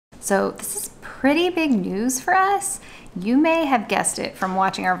So this is pretty big news for us. You may have guessed it from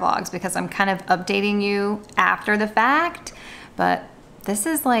watching our vlogs because I'm kind of updating you after the fact, but this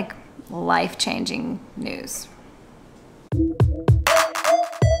is like life-changing news.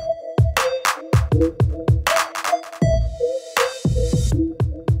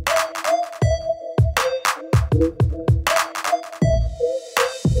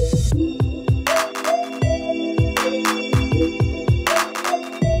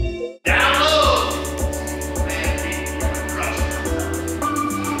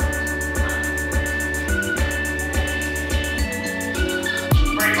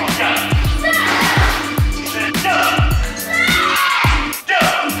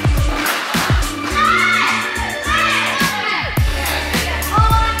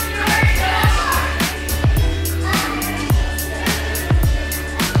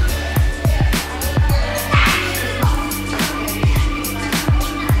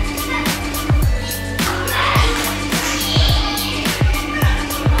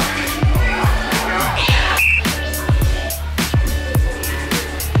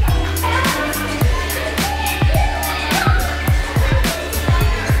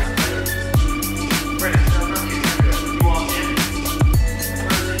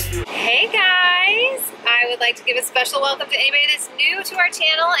 To give a special welcome to anybody that's new to our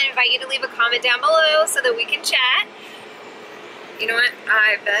channel and invite you to leave a comment down below so that we can chat. You know what?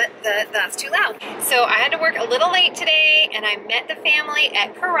 I bet that's too loud. So I had to work a little late today and I met the family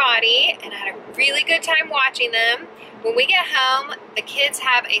at karate and I had a really good time watching them. When we get home, the kids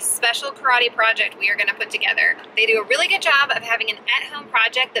have a special karate project we are going to put together. They do a really good job of having an at-home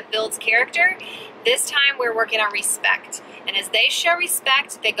project that builds character. This time we're working on respect. And as they show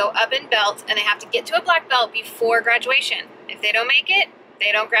respect, they go up in belt and they have to get to a black belt before graduation. If they don't make it,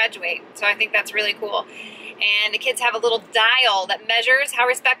 they don't graduate. So I think that's really cool. And the kids have a little dial that measures how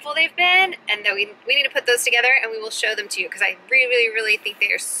respectful they've been, and that we need to put those together and we will show them to you because I really think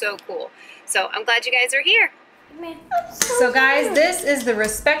they are so cool. So I'm glad you guys are here. So guys, this is the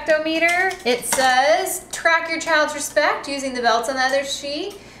respectometer. It says track your child's respect using the belts on the other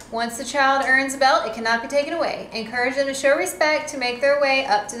sheet. Once the child earns a belt, it cannot be taken away. Encourage them to show respect to make their way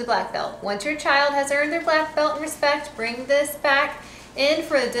up to the black belt. Once your child has earned their black belt in respect, bring this back in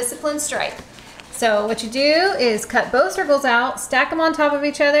for the discipline stripe. So what you do is cut both circles out, stack them on top of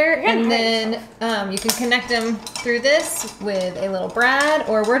each other, and then you can connect them through this with a little brad,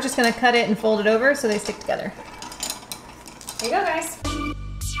 or we're just gonna cut it and fold it over so they stick together. There you go, guys.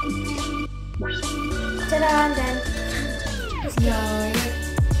 Ta-da, I'm done. No.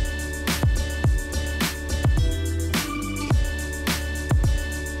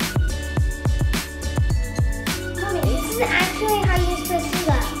 This is actually how you're supposed to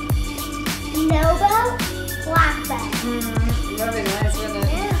go. No belt, black belt. That'd be nice, wouldn't it?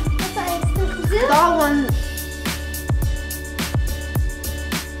 Yeah, that's what I'm supposed to do. With all one.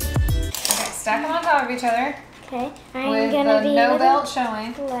 Okay, stack them on top of each other. Okay, with the no belt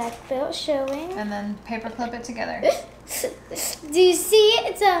showing. Black belt showing. And then paper clip it together. Do you see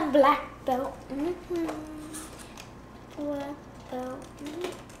it? It's a black belt. Black belt.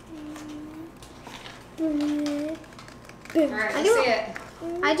 Alright, let's see it.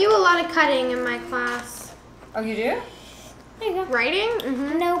 I do a lot of cutting in my class. Oh, you do? There you go. Writing?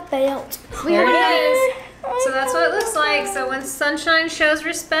 No belt. There it is. So that's what it looks like. So when Sunshine shows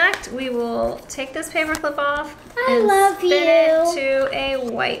respect, we will take this paper clip off and spin it to a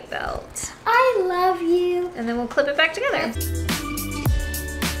white belt. I love you. And then we'll clip it back together.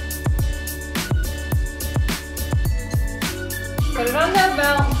 Put it on that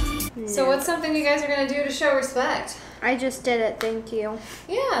belt. Yeah. So what's something you guys are gonna do to show respect? I just did it, thank you.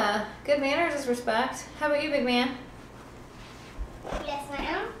 Yeah, good manners is respect. How about you, big man? Yes,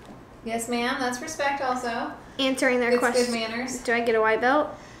 ma'am. Yes, ma'am. That's respect also. Answering their questions. Good manners. Do I get a white belt?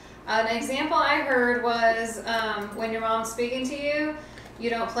 An example I heard was when your mom's speaking to you,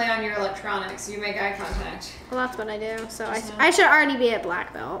 you don't play on your electronics. You make eye contact. Well, that's what I do. So I should already be at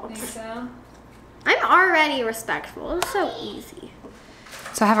black belt. Think so? I'm already respectful. It's so easy.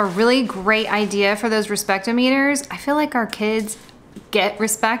 So I have a really great idea for those respectometers. I feel like our kids get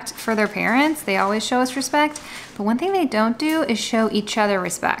respect for their parents. They always show us respect. But one thing they don't do is show each other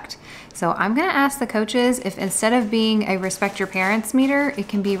respect. So I'm gonna ask the coaches if instead of being a respect your parents meter, it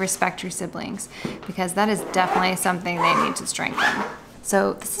can be respect your siblings, because that is definitely something they need to strengthen.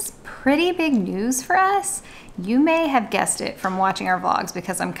 So this is pretty big news for us. You may have guessed it from watching our vlogs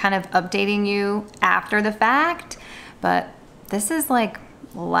because I'm kind of updating you after the fact, but this is like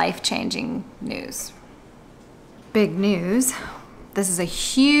life-changing news. Big news. This is a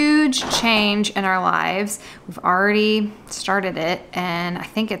huge change in our lives. We've already started it, and I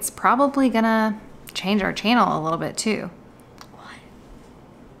think it's probably gonna change our channel a little bit too. What?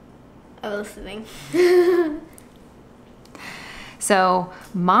 I'm listening. So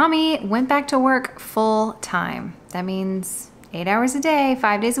mommy went back to work full time. That means 8 hours a day,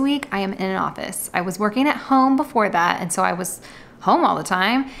 5 days a week, I am in an office. I was working at home before that, and so I was home all the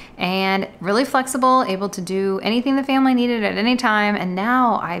time and really flexible, able to do anything the family needed at any time, and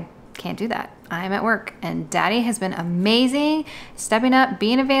now I can't do that. I'm at work, and Daddy has been amazing, stepping up,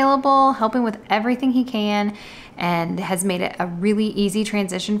 being available, helping with everything he can, and has made it a really easy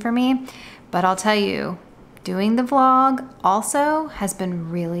transition for me. But I'll tell you, doing the vlog also has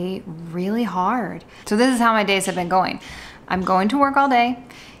been really, really hard. So this is how my days have been going. I'm going to work all day,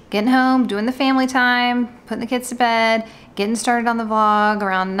 getting home, doing the family time, putting the kids to bed, getting started on the vlog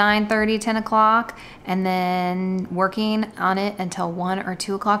around 9:30, 10 o'clock, and then working on it until 1 or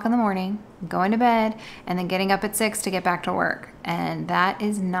 2 o'clock in the morning, going to bed, and then getting up at 6 to get back to work. And that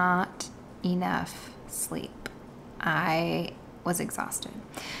is not enough sleep. I was exhausted.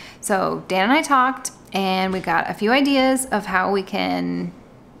 So Dan and I talked, and we got a few ideas of how we can,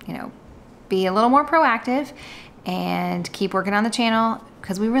 you know, be a little more proactive and keep working on the channel,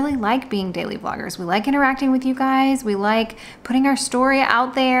 because we really like being daily vloggers. We like interacting with you guys. We like putting our story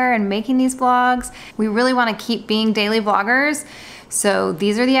out there and making these vlogs. We really want to keep being daily vloggers. So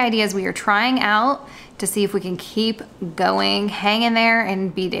these are the ideas we are trying out to see if we can keep going, hang in there,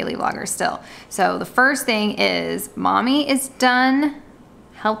 and be daily vloggers still. So the first thing is mommy is done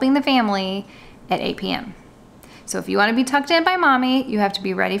helping the family at 8 p.m. So if you want to be tucked in by mommy, you have to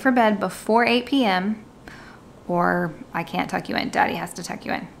be ready for bed before 8 p.m. or I can't tuck you in, Daddy has to tuck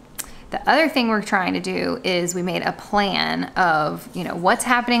you in. The other thing we're trying to do is we made a plan of, you know, what's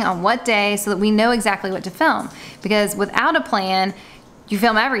happening on what day so that we know exactly what to film. Because without a plan, you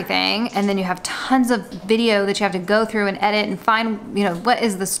film everything and then you have tons of video that you have to go through and edit and find, you know, what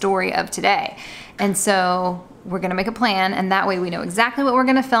is the story of today. And so we're gonna make a plan, and that way we know exactly what we're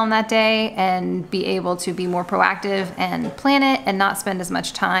gonna film that day and be able to be more proactive and plan it and not spend as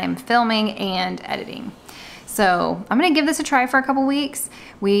much time filming and editing. So I'm gonna give this a try for a couple weeks.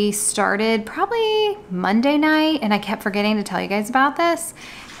 We started probably Monday night, and I kept forgetting to tell you guys about this,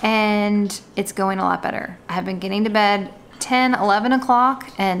 and it's going a lot better. I have been getting to bed 10, 11 o'clock,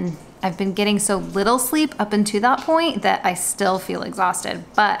 and I've been getting so little sleep up until that point that I still feel exhausted,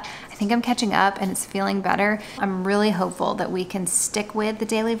 but I think I'm catching up and it's feeling better. I'm really hopeful that we can stick with the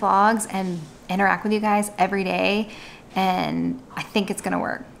daily vlogs and interact with you guys every day, and I think it's gonna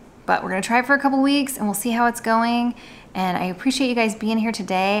work. But we're gonna try it for a couple weeks and we'll see how it's going. And I appreciate you guys being here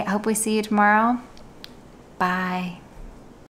today. I hope we see you tomorrow. Bye.